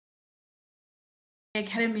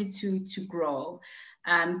academy to grow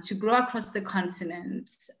across the continent.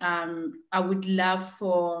 I would love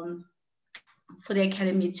for the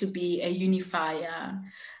academy to be a unifier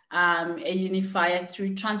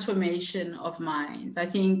through transformation of minds. I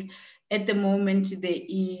think at the moment there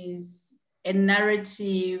is a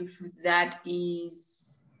narrative that is,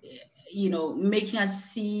 making us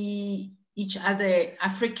see each other,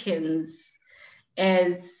 Africans,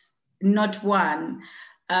 as not one,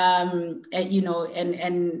 and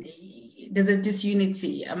there's a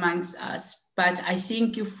disunity amongst us. But I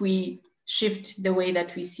think if we shift the way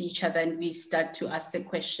that we see each other and we start to ask the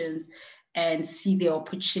questions and see the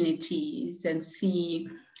opportunities and see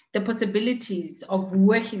the possibilities of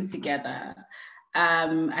working together,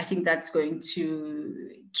 I think that's going to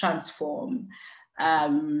transform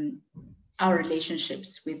our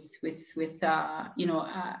relationships with our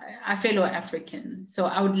fellow Africans. So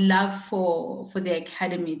I would love for the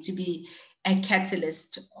academy to be a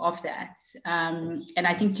catalyst of that. And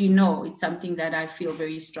I think, it's something that I feel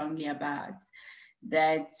very strongly about,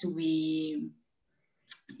 that we,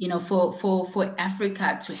 for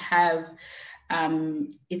Africa to have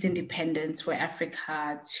its independence, for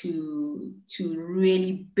Africa to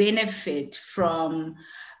really benefit from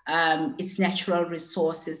its natural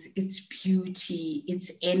resources, its beauty,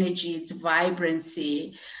 its energy, its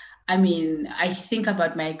vibrancy. I mean, I think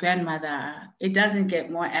about my grandmother. It doesn't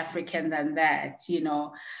get more African than that,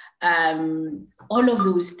 all of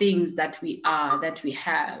those things that we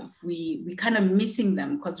have, we kind of missing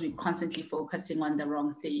them because we're constantly focusing on the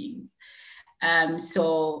wrong things.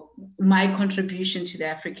 So my contribution to the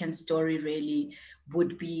African story really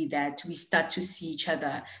would be that we start to see each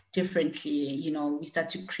other differently. We start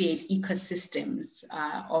to create ecosystems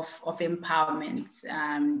of empowerment,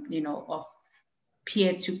 of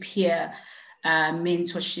peer-to-peer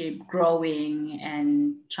mentorship, growing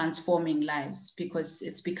and transforming lives, because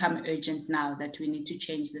it's become urgent now that we need to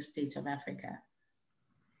change the state of Africa.